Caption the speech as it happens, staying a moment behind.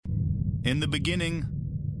In the beginning,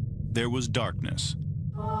 there was darkness.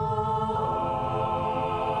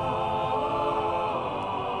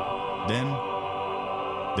 Then,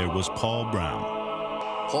 there was Paul Brown.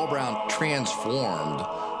 Paul Brown transformed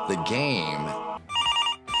the game.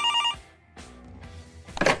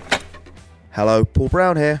 Hello, Paul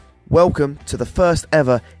Brown here. Welcome to the first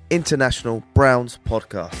ever International Browns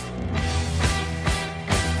podcast.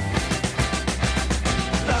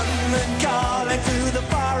 London calling to the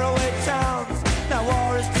faraway towns. Now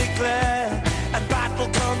war is declared and battle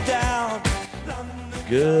come down.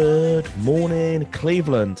 Good morning,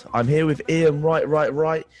 Cleveland. I'm here with Ian.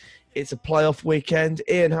 Right. It's a playoff weekend.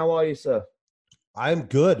 Ian, how are you, sir? I'm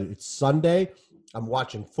good. It's Sunday. I'm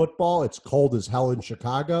watching football. It's cold as hell in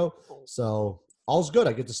Chicago. So all's good.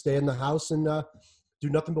 I get to stay in the house and do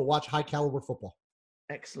nothing but watch high-caliber football.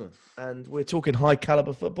 Excellent. And we're talking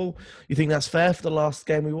high-caliber football. You think that's fair for the last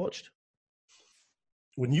game we watched?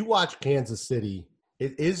 When you watch Kansas City,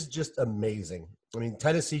 it is just amazing. I mean,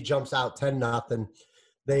 Tennessee jumps out 10-0.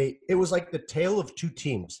 It was like the tale of two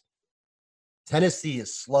teams. Tennessee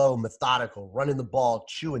is slow, methodical, running the ball,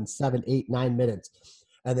 chewing 7, 8, 9 minutes.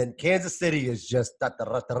 And then Kansas City is just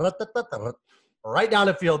right down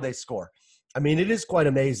the field, they score. I mean, it is quite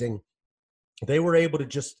amazing. They were able to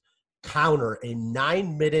just counter a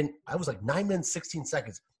 9 minute, I was like 9 minutes, 16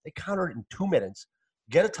 seconds. They countered in 2 minutes,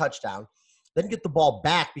 get a touchdown, then get the ball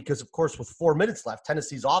back because, of course, with 4 minutes left,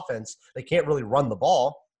 Tennessee's offense, they can't really run the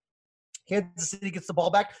ball. Kansas City gets the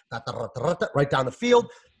ball back, right down the field.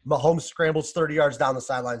 Mahomes scrambles 30 yards down the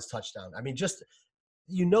sidelines, touchdown. I mean, just,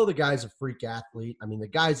 you know, the guy's a freak athlete. I mean, the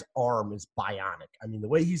guy's arm is bionic. I mean, the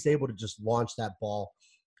way he's able to just launch that ball,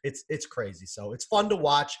 it's crazy. So it's fun to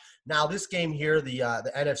watch. Now, this game here, the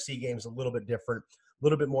NFC game is a little bit different, a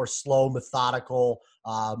little bit more slow, methodical,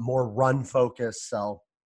 more run focused. So,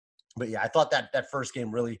 but yeah, I thought that first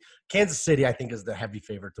game really, Kansas City, I think, is the heavy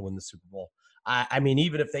favorite to win the Super Bowl. I mean,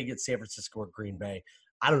 even if they get San Francisco or Green Bay,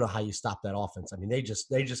 I don't know how you stop that offense. I mean, they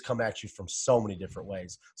just come at you from so many different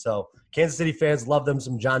ways. So Kansas City fans love them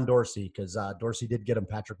some John Dorsey because Dorsey did get him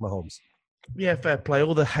Patrick Mahomes. Yeah, fair play.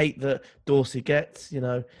 All the hate that Dorsey gets, you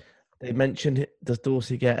know, they mentioned, does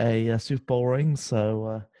Dorsey get a Super Bowl ring?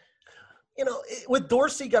 So, you know, with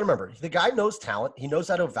Dorsey, you got to remember, the guy knows talent. He knows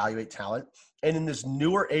how to evaluate talent. And in this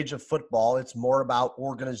newer age of football, it's more about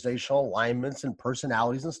organizational alignments and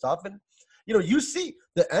personalities and stuff. And, you know, you see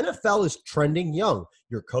the NFL is trending young.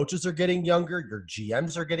 Your coaches are getting younger. Your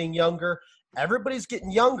GMs are getting younger. Everybody's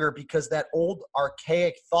getting younger because that old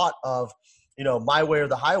archaic thought of, you know, my way or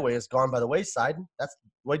the highway has gone by the wayside. That's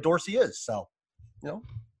the way Dorsey is. So, you know,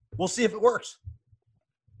 we'll see if it works.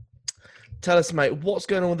 Tell us, mate, what's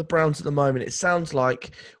going on with the Browns at the moment? It sounds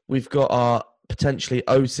like we've got our potentially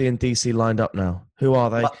OC and DC lined up now. Who are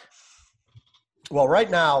they? Well, right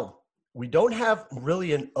now, we don't have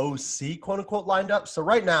really an OC, quote-unquote, lined up. So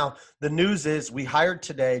right now, the news is we hired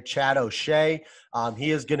today Chad O'Shea.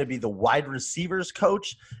 He is going to be the wide receivers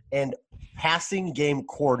coach and passing game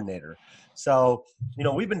coordinator. So, you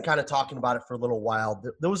know, we've been kind of talking about it for a little while.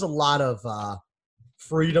 There was a lot of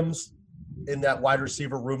freedoms in that wide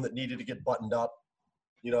receiver room that needed to get buttoned up.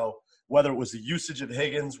 You know, whether it was the usage of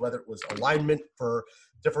Higgins, whether it was alignment for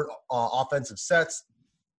different offensive sets.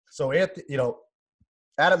 So, you know,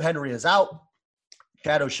 Adam Henry is out.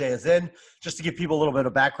 Chad O'Shea is in. Just to give people a little bit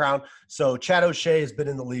of background. So Chad O'Shea has been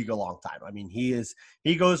in the league a long time. I mean,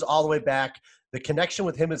 he goes all the way back. The connection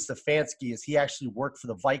with him and Stefanski is he actually worked for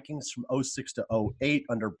the Vikings from 06 to 08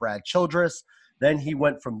 under Brad Childress. Then he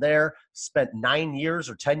went from there, spent 9 years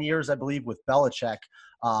or 10 years, I believe, with Belichick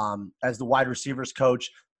as the wide receivers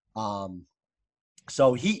coach.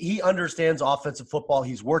 So he understands offensive football.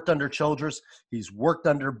 He's worked under Childress. He's worked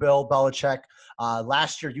under Bill Belichick.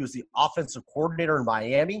 Last year, he was the offensive coordinator in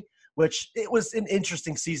Miami, which it was an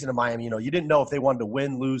interesting season in Miami. You know, you didn't know if they wanted to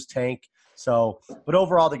win, lose, tank. So, but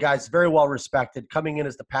overall, the guy's very well respected, coming in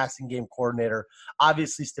as the passing game coordinator.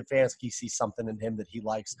 Obviously, Stefanski sees something in him that he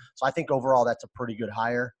likes. So I think overall, that's a pretty good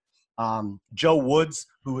hire. Joe Woods,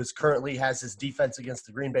 who is currently has his defense against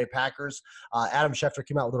the Green Bay Packers. Adam Schefter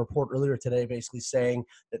came out with a report earlier today basically saying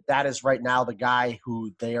that is right now the guy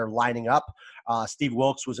who they are lining up. Steve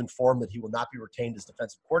Wilkes was informed that he will not be retained as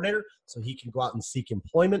defensive coordinator, so he can go out and seek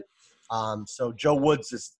employment. So Joe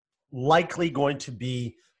Woods is likely going to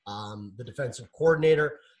be the defensive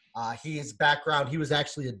coordinator. His background, he was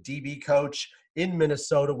actually a DB coach in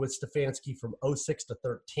Minnesota with Stefanski from 06 to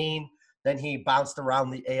 13. Then he bounced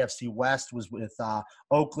around the AFC West, was with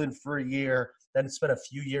Oakland for a year, then spent a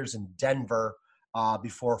few years in Denver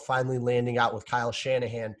before finally landing out with Kyle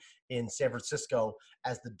Shanahan in San Francisco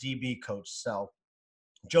as the DB coach. So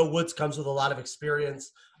Joe Woods comes with a lot of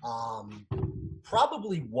experience.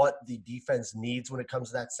 Probably what the defense needs when it comes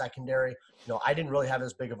to that secondary. I didn't really have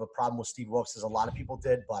as big of a problem with Steve Wilkes as a lot of people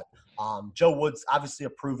did, but Joe Woods, obviously a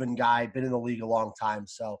proven guy, been in the league a long time.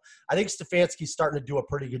 So I think Stefanski's starting to do a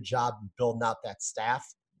pretty good job building out that staff.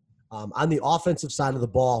 On the offensive side of the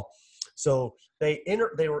ball, so they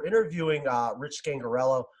were interviewing Rich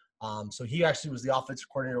Scangarello. So he actually was the offensive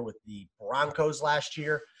coordinator with the Broncos last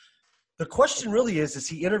year. The question really is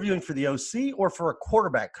he interviewing for the OC or for a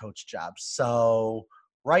quarterback coach job? So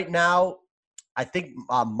right now, I think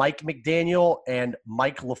Mike McDaniel and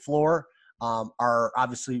Mike LaFleur are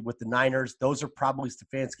obviously with the Niners. Those are probably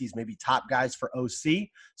Stefanski's maybe top guys for OC.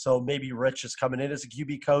 So maybe Rich is coming in as a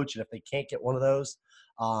QB coach, and if they can't get one of those,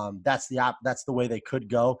 that's the way they could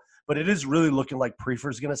go. But it is really looking like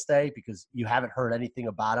Prefer's going to stay because you haven't heard anything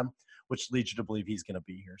about him, which leads you to believe he's going to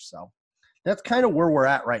be here. So that's kind of where we're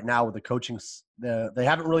at right now with the coaching. They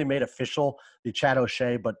haven't really made official the Chad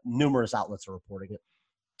O'Shea, but numerous outlets are reporting it.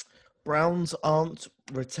 Browns aren't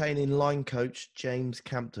retaining line coach James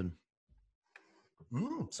Campen.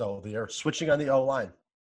 So they are switching on the O-line.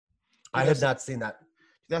 I have not seen that.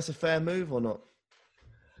 That's a fair move or not?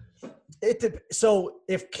 So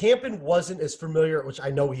if Campen wasn't as familiar, which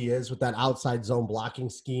I know he is, with that outside zone blocking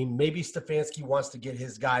scheme, maybe Stefanski wants to get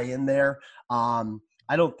his guy in there.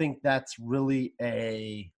 I don't think that's really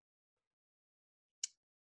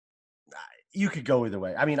you could go either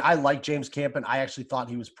way. I mean, I like James Campen. I actually thought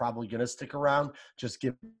he was probably going to stick around just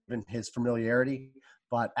given his familiarity.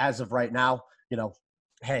 But as of right now,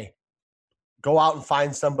 hey, go out and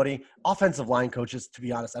find somebody. Offensive line coaches, to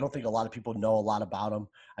be honest, I don't think a lot of people know a lot about them.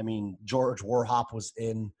 I mean, George Warhop was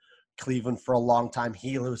in Cleveland for a long time.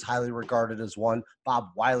 He was highly regarded as one. Bob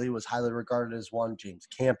Wiley was highly regarded as one. James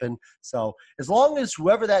Campen. So as long as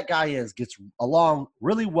whoever that guy is gets along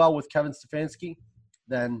really well with Kevin Stefanski,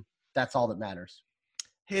 then that's all that matters.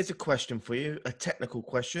 Here's a question for you, a technical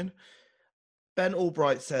question. Ben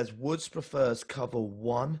Albright says Woods prefers cover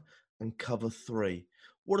 1 and cover 3.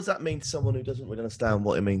 What does that mean to someone who doesn't really understand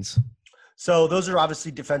what it means? So those are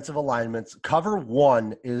obviously defensive alignments. Cover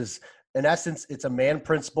 1 is, in essence, it's a man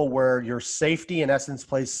principle where your safety, in essence,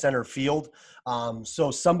 plays center field.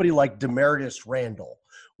 So somebody like Demarius Randall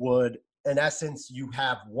would, in essence, you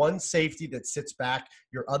have one safety that sits back.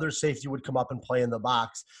 Your other safety would come up and play in the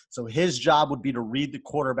box. So his job would be to read the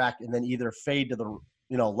quarterback and then either fade to the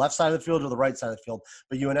left side of the field or the right side of the field.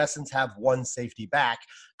 But you, in essence, have one safety back.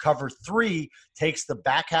 Cover 3 takes the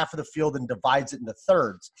back half of the field and divides it into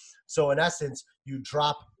thirds. So in essence, you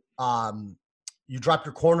drop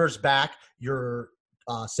your corners back. Your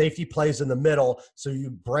safety plays in the middle. So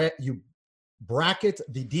you bracket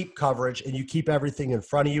the deep coverage and you keep everything in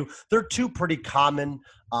front of you. They're two pretty common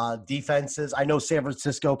defenses. I know San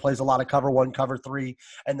Francisco plays a lot of cover 1, cover 3,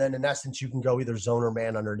 and then in essence you can go either zone or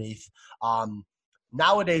man underneath.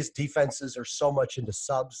 Nowadays defenses are so much into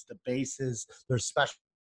subs, the bases, there's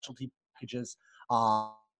specialty packages. 5-2.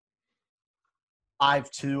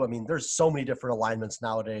 I mean, there's so many different alignments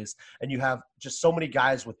nowadays, and you have just so many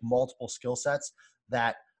guys with multiple skill sets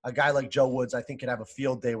that a guy like Joe Woods, I think, could have a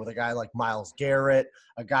field day with a guy like Myles Garrett,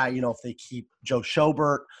 a guy, if they keep Joe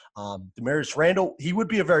Schobert, Demarius Randall, he would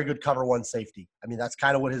be a very good cover 1 safety. I mean, that's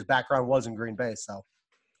kind of what his background was in Green Bay. So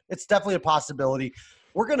it's definitely a possibility.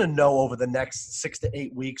 We're going to know over the next 6 to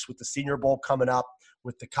 8 weeks with the Senior Bowl coming up,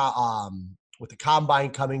 with the Combine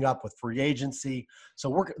coming up, with free agency. So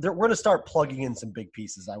we're going to start plugging in some big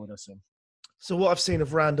pieces, I would assume. So what I've seen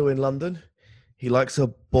of Randall in London, he likes a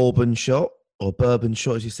bourbon shot, or bourbon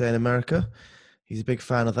shot, as you say in America. He's a big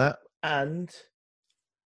fan of that. And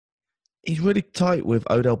he's really tight with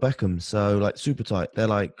Odell Beckham. So, super tight. They're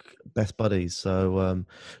like best buddies. So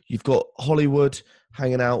you've got Hollywood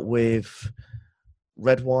hanging out with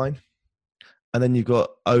Red Wine. And then you've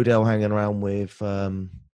got Odell hanging around with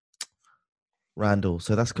Randall.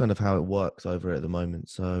 So that's kind of how it works over at the moment.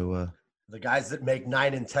 So the guys that make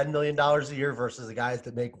 $9 and $10 million a year versus the guys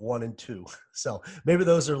that make 1 and 2. So maybe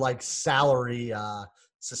those are like salary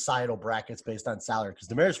societal brackets based on salary. Because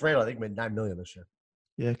Demarius Randall, I think, made $9 million this year.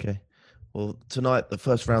 Yeah, okay. Well, tonight the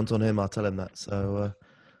first round's on him. I'll tell him that. So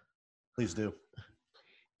please do.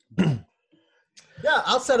 Yeah,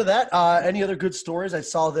 outside of that, any other good stories? I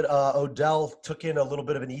saw that Odell took in a little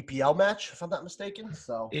bit of an EPL match, if I'm not mistaken.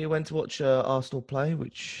 So he went to watch Arsenal play,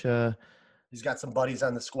 which he's got some buddies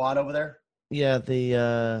on the squad over there. Yeah,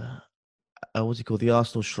 the what's he called? The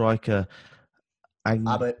Arsenal striker,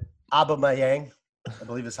 Aubameyang, I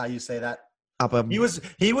believe is how you say that. He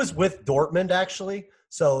was with Dortmund actually.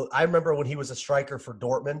 So I remember when he was a striker for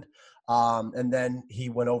Dortmund, and then he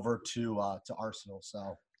went over to Arsenal.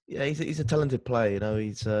 So. Yeah, he's a talented player. You know,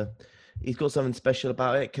 he's got something special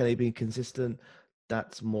about it. Can he be consistent?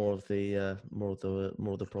 That's more of the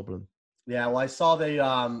problem. Yeah, well, I saw they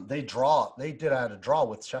did a draw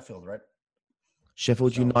with Sheffield, right?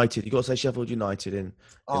 Sheffield So- United. You got to say Sheffield United in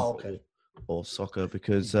Oh, football okay. or soccer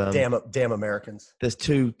because Damn Americans. there's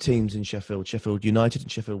two teams in Sheffield: Sheffield United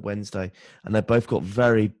and Sheffield Wednesday, and they both got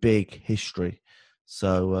very big history.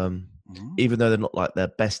 So even though they're not like their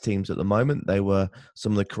best teams at the moment, they were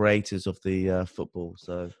some of the creators of the football.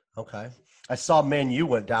 So Okay. I saw Man U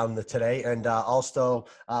went down today, and also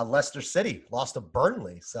Leicester City lost to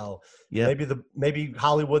Burnley. So yeah, maybe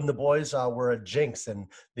Hollywood and the boys were a jinx, and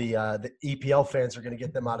the EPL fans are going to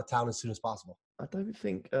get them out of town as soon as possible. I don't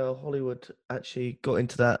think Hollywood actually got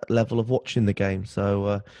into that level of watching the game.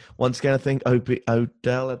 So once again, I think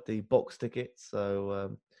Odell had the box tickets.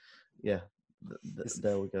 So yeah,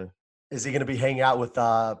 there we go. Is he going to be hanging out with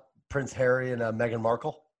Prince Harry and Meghan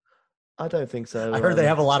Markle? I don't think so. I heard they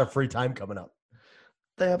have a lot of free time coming up.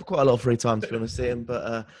 They have quite a lot of free time, to be honest, Ian,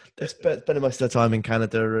 but they're spending most of their time in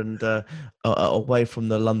Canada and away from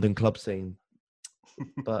the London club scene.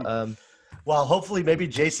 But well, hopefully maybe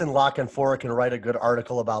Jason Lockenfora can write a good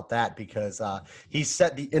article about that because he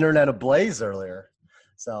set the internet ablaze earlier.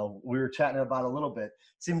 So we were chatting about it a little bit.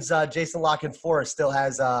 Seems Jason Lockenfora still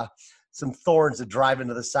has some thorns to drive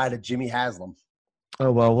into the side of Jimmy Haslam.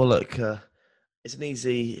 well, look, it's an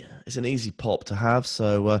easy pop to have.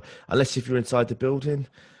 So unless if you're inside the building,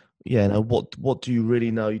 yeah, no, what do you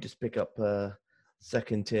really know? You just pick up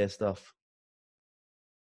second tier stuff.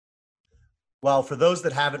 Well, for those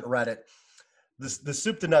that haven't read it, the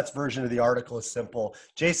soup to nuts version of the article is simple.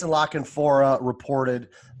 Jason Lockenfora reported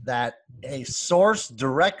that a source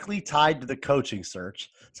directly tied to the coaching search.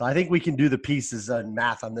 So I think we can do the pieces and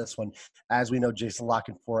math on this one. As we know, Jason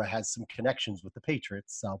Lockenfora has some connections with the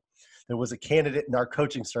Patriots. So there was a candidate in our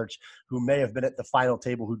coaching search who may have been at the final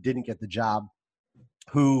table who didn't get the job,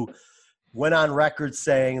 who went on record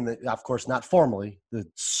saying that, of course, not formally, the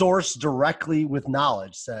source directly with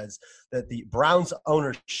knowledge says that the Browns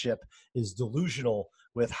ownership is delusional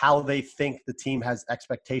with how they think the team has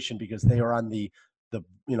expectation because they are on the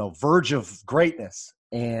verge of greatness.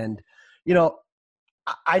 And,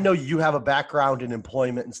 I know you have a background in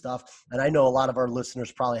employment and stuff, and I know a lot of our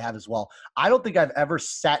listeners probably have as well. I don't think I've ever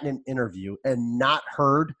sat in an interview and not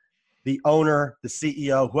heard the owner, the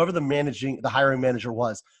CEO, whoever the hiring manager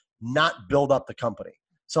was, not build up the company.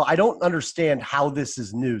 So I don't understand how this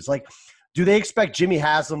is news. Like, do they expect Jimmy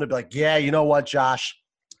Haslam to be like, yeah, you know what, Josh?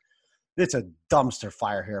 It's a dumpster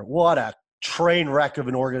fire here. What a train wreck of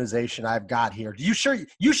an organization I've got here. You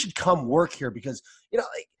should come work here because,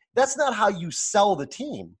 that's not how you sell the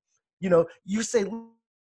team. You say,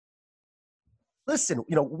 listen,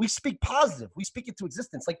 we speak positive. We speak it to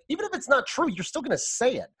existence. Like, even if it's not true, you're still going to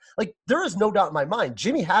say it. Like, there is no doubt in my mind,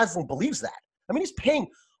 Jimmy Haslam believes that. I mean, he's paying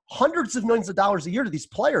hundreds of millions of dollars a year to these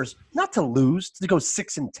players, not to lose, to go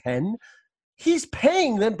 6-10. He's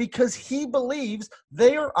paying them because he believes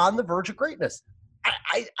they are on the verge of greatness.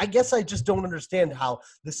 I guess I just don't understand how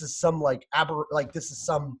this is some this is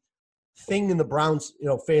some thing in the Browns,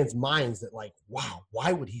 fans' minds that like, wow,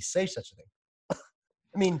 why would he say such a thing?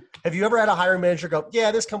 I mean, have you ever had a hiring manager go,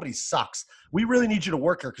 yeah, this company sucks. We really need you to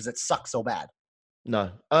work here because it sucks so bad?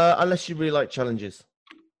 No, unless you really like challenges.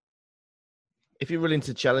 If you're really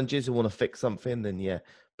into challenges and want to fix something, then yeah,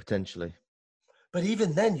 potentially. But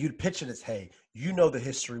even then, you'd pitch it as, hey, the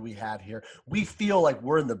history we have here. We feel like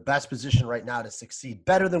we're in the best position right now to succeed,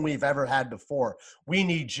 better than we've ever had before. We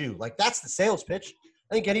need you. Like, that's the sales pitch.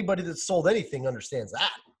 I think anybody that's sold anything understands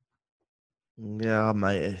that. Yeah,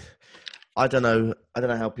 mate. I don't know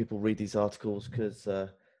how people read these articles because I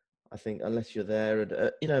think unless you're there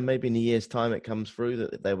and, maybe in a year's time it comes through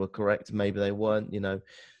that they were correct. Maybe they weren't,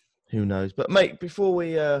 who knows. But, mate, before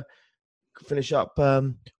we finish up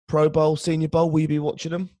Pro Bowl, Senior Bowl, will you be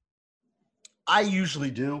watching them? I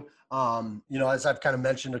usually do. As I've kind of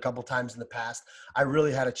mentioned a couple times in the past, I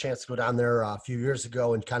really had a chance to go down there a few years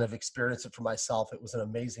ago and kind of experience it for myself. It was an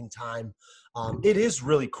amazing time. It is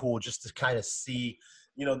really cool just to kind of see,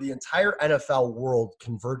 the entire NFL world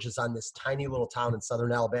converges on this tiny little town in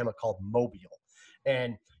southern Alabama called Mobile.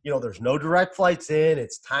 And, there's no direct flights in.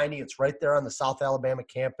 It's tiny. It's right there on the South Alabama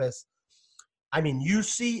campus. I mean, you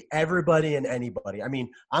see everybody and anybody. I mean,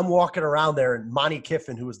 I'm walking around there, and Monty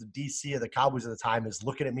Kiffin, who was the DC of the Cowboys at the time, is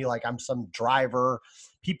looking at me like I'm some driver.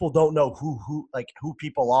 People don't know who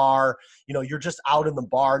people are. You're just out in the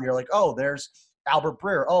bar, and you're like, oh, there's Albert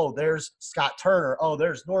Breer. Oh, there's Scott Turner. Oh,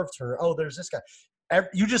 there's Norv Turner. Oh, there's this guy.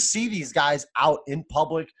 You just see these guys out in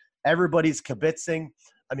public. Everybody's kibitzing.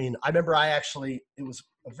 I mean, I remember it was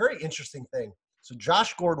a very interesting thing. So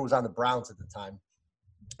Josh Gordon was on the Browns at the time,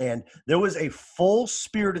 and there was a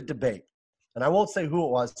full-spirited debate. And I won't say who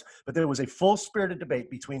it was, but there was a full-spirited debate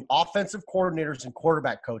between offensive coordinators and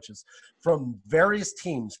quarterback coaches from various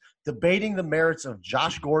teams debating the merits of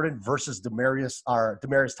Josh Gordon versus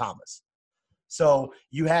Demaryius Thomas. So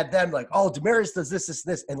you had them like, oh, Demaryius does this, this,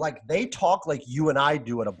 this. And, like, they talk like you and I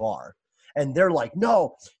do at a bar. And they're like,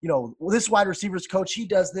 no, this wide receivers coach, he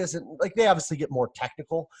does this. And, like, they obviously get more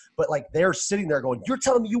technical. But, like, they're sitting there going, you're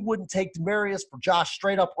telling me you wouldn't take Demaryius for Josh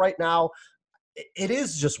straight up right now? It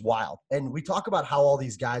is just wild. And we talk about how all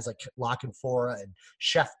these guys like Lockenfora and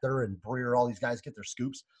Schefter and Breer, all these guys get their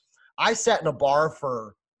scoops. I sat in a bar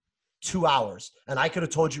for 2 hours, and I could have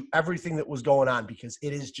told you everything that was going on because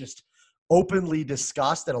it is just openly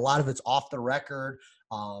discussed, and a lot of it's off the record.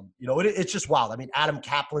 It's just wild. I mean, Adam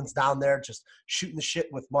Kaplan's down there just shooting the shit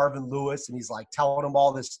with Marvin Lewis, and he's like telling him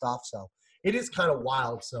all this stuff. So it is kind of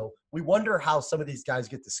wild. So we wonder how some of these guys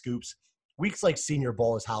get the scoops. Weeks like Senior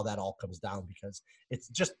Bowl is how that all comes down because it's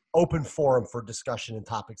just open forum for discussion and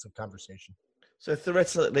topics of conversation. So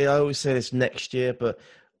theoretically, I always say this next year, but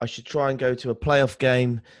I should try and go to a playoff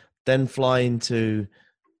game, then fly into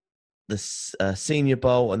the Senior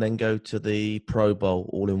Bowl, and then go to the Pro Bowl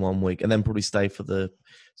all in 1 week, and then probably stay for the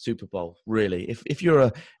Super Bowl. Really, if you're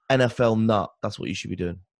a NFL nut, that's what you should be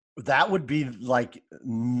doing. That would be like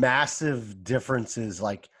massive differences.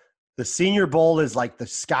 Like the Senior Bowl is like the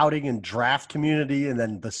scouting and draft community, and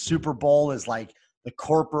then the Super Bowl is like the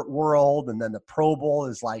corporate world, and then the Pro Bowl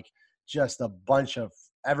is like just a bunch of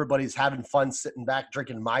everybody's having fun sitting back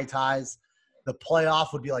drinking Mai Tais. The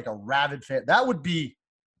playoff would be like a rabid fan. That would be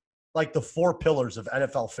like the 4 pillars of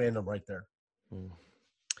NFL fandom right there.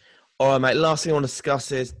 All right, mate. Last thing I want to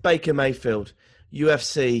discuss is Baker Mayfield,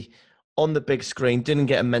 UFC on the big screen. Didn't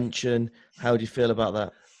get a mention. How do you feel about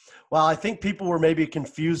that? Well, I think people were maybe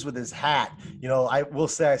confused with his hat. I will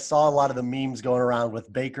say I saw a lot of the memes going around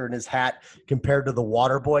with Baker and his hat compared to the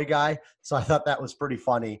Waterboy guy. So I thought that was pretty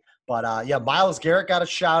funny. But, Myles Garrett got a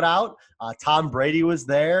shout out. Tom Brady was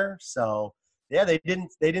there. So, yeah, they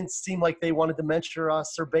didn't seem like they wanted to mention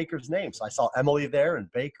Sir Baker's name. So I saw Emily there and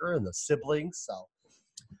Baker and the siblings. So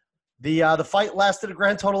the fight lasted a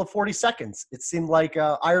grand total of 40 seconds. It seemed like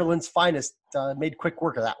Ireland's finest made quick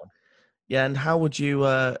work of that one. Yeah, and how much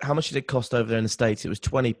did it cost over there in the States? It was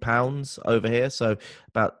 £20 over here, so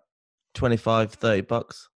about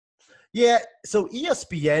 $25-30. Yeah, so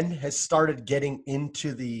ESPN has started getting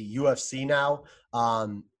into the UFC now.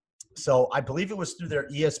 So I believe it was through their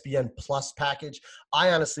ESPN Plus package.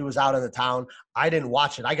 I honestly was out of the town. I didn't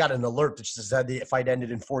watch it. I got an alert that just said the fight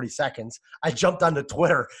ended in 40 seconds. I jumped onto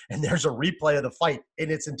Twitter, and there's a replay of the fight in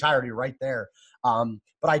its entirety right there.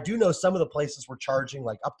 But I do know some of the places were charging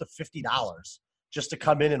like up to $50 just to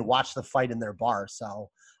come in and watch the fight in their bar.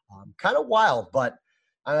 So kind of wild. But,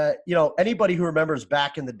 anybody who remembers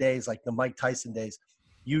back in the days, like the Mike Tyson days,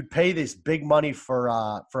 you'd pay this big money for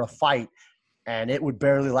a fight, and it would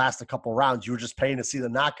barely last a couple rounds. You were just paying to see the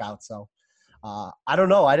knockout. So I don't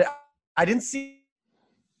know. I didn't see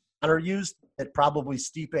honor used. It probably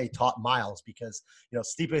Stipe taught Myles because,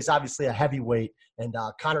 Stipe is obviously a heavyweight, and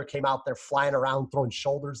Conor came out there flying around, throwing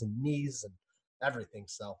shoulders and knees and everything.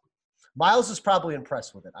 So Myles is probably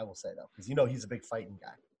impressed with it, I will say, though, because, he's a big fighting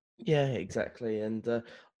guy. Yeah, exactly. And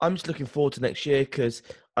I'm just looking forward to next year because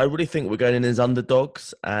I really think we're going in as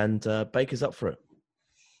underdogs, and Baker's up for it.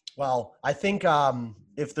 Well, I think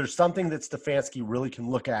if there's something that Stefanski really can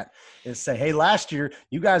look at is say, hey, last year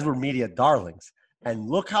you guys were media darlings, and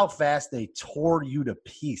look how fast they tore you to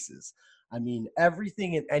pieces. I mean,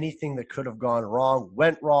 everything and anything that could have gone wrong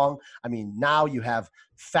went wrong. I mean, now you have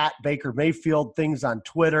fat Baker Mayfield things on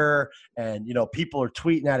Twitter, and, people are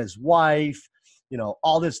tweeting at his wife,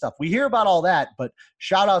 all this stuff. We hear about all that, but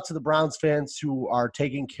shout out to the Browns fans who are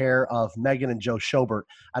taking care of Megan and Joe Schobert.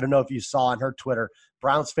 I don't know if you saw on her Twitter,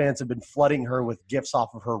 Browns fans have been flooding her with gifts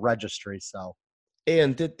off of her registry. So,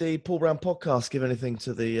 Ian, did the Paul Brown podcast give anything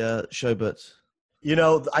to the Schoberts?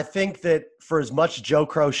 I think that for as much Joe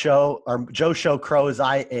Show Crow as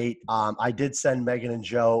I ate, I did send Megan and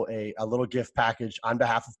Joe a little gift package on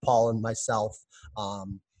behalf of Paul and myself.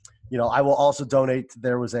 I will also donate.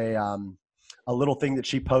 There was a little thing that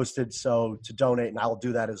she posted, so to donate, and I will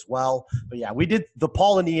do that as well. But yeah, we did the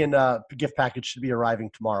Paul and Ian gift package should be arriving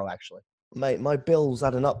tomorrow, actually. Mate, my bill's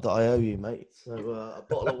adding up that I owe you, mate. So a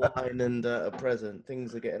bottle of wine and a present.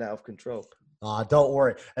 Things are getting out of control. Don't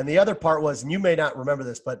worry. And the other part was, and you may not remember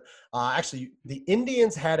this, but actually the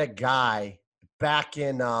Indians had a guy back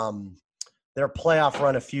in their playoff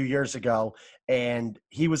run a few years ago, and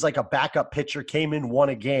he was like a backup pitcher, came in, won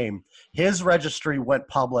a game. His registry went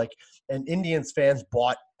public, and Indians fans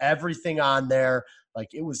bought everything on there. Like,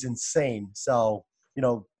 it was insane. So,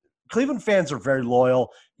 Cleveland fans are very loyal.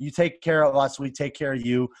 You take care of us, we take care of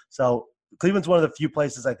you. So Cleveland's one of the few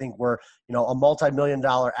places I think where, a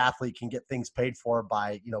multi-million-dollar athlete can get things paid for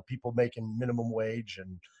by, people making minimum wage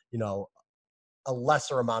and, a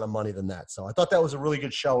lesser amount of money than that. So I thought that was a really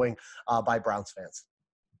good showing by Browns fans.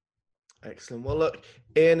 Excellent. Well, look,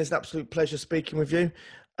 Ian, it's an absolute pleasure speaking with you.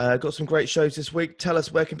 Got some great shows this week. Tell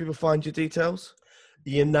us, where can people find your details?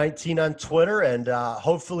 Ian19 on Twitter, and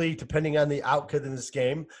hopefully, depending on the outcome of this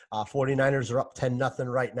game, 49ers are up 10-0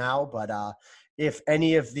 right now. But if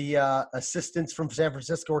any of the assistants from San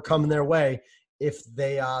Francisco are coming their way, if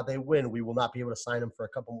they win, we will not be able to sign them for a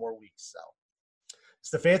couple more weeks. So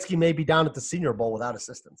Stefanski may be down at the Senior Bowl without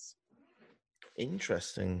assistance.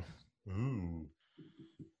 Interesting. The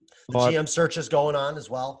GM search is going on as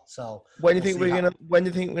well. So when do you think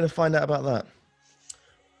we're gonna find out about that?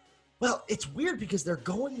 Well, it's weird because they're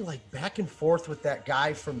going back and forth with that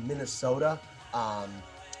guy from Minnesota.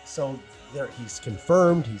 So he's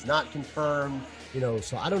confirmed, he's not confirmed,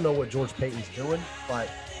 so I don't know what George Payton's doing, but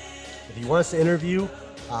if he wants to interview,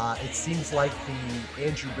 it seems like the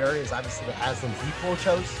Andrew Berry is obviously the Haslam Depot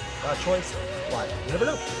choice, but you never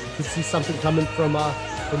know. You could see something coming from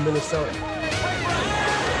Minnesota.